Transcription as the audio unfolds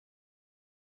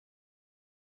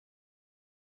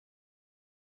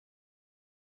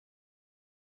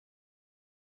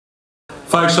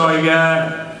Folks,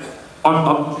 I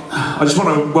just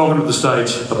want to welcome to the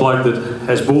stage a bloke that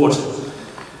has brought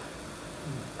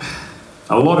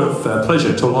a lot of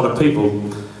pleasure to a lot of people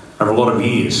over a lot of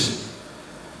years.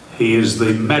 He is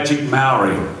the Magic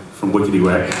Maori from Wickety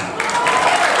Wack.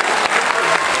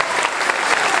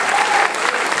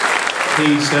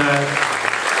 He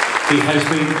has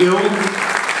been ill,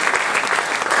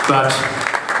 but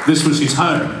this was his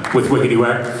home with Wickety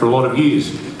Wack for a lot of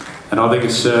years. And I think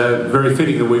it's very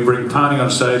fitting that we bring Pahnie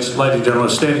on stage. Ladies and gentlemen, a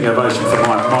standing ovation for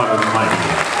my little mate,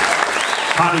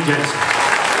 Pahnie Jantzen.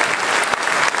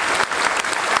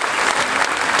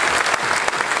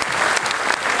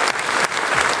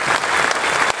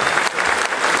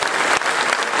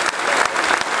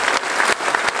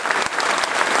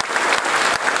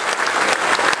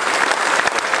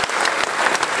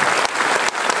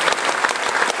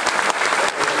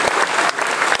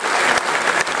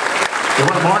 You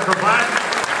want a microphone?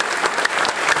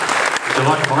 Would you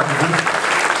like a microphone?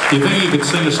 Do you think you could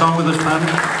sing a song with us,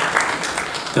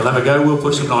 Pahnie? You'll have a go. We'll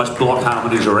put some nice block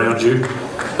harmonies around you.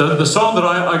 The song that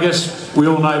I guess we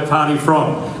all know Pahnie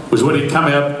from was when he'd come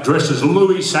out dressed as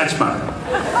Louis Satchmo.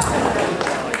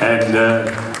 And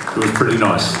it was pretty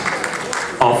nice.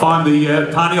 I'll find the,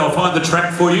 Pahnie, I'll find the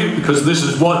track for you because this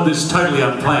is totally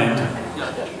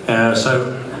unplanned.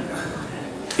 So,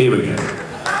 here we go.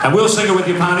 And we'll sing it with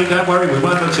you, Pahnie, don't worry, we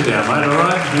won't let you down, mate,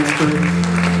 alright? That's good.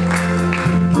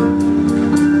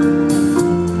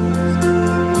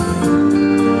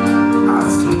 I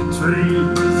see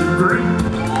trees of green,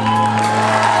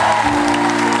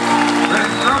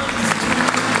 red roses too.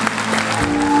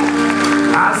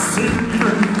 I see you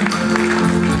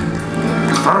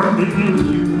for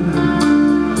you,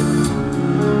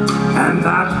 and I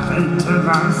think to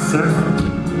myself,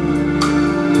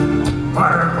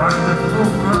 what a wonderful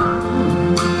world.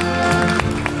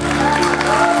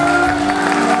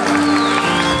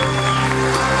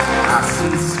 I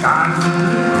see skies of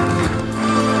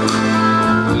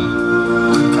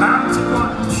blue, clouds of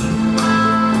white,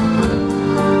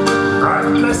 bright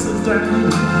blessed day,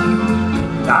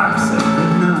 dark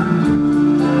sacred night.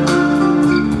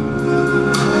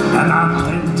 And I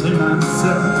think to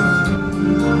myself,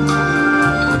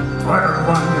 what a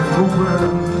wonderful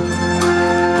world.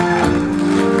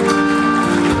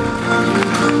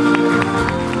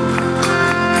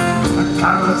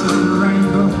 Colors of the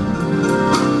rainbow,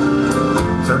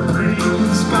 so pretty in the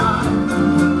sky,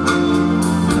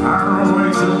 are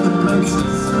always other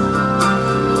places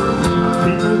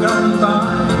people going by.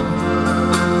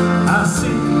 I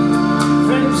see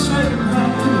friends shaking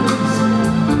hands,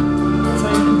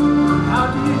 saying, how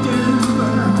do you do?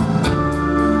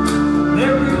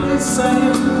 They're really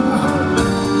saying,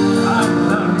 I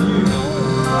love you.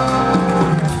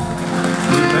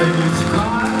 The babies cry.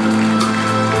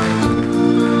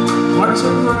 What's a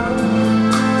world?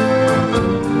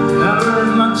 I'll learn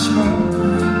much more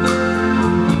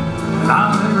than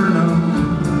I'll ever know.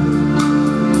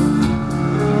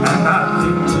 And I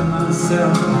think to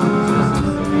myself,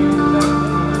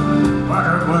 what a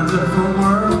wonderful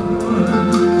world.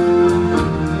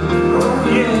 Oh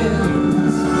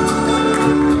yes.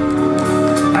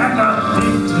 And I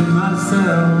think to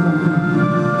myself,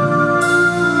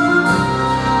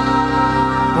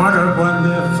 what a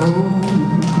wonderful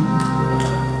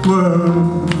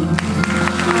world.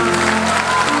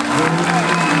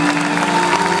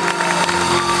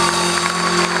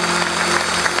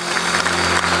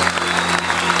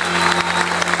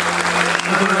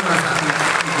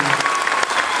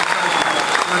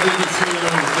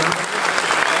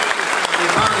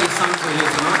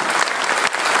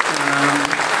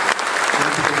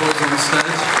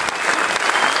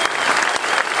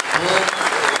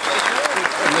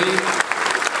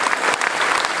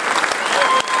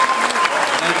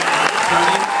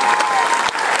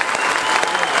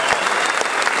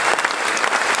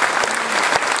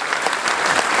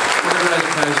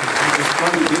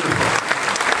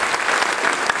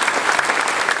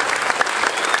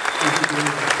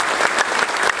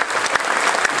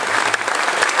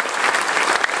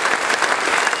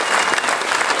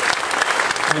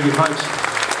 Thank you, folks.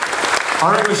 I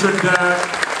reckon we should,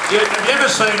 have you ever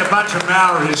seen a bunch of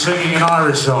Maoris singing an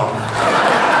Irish song?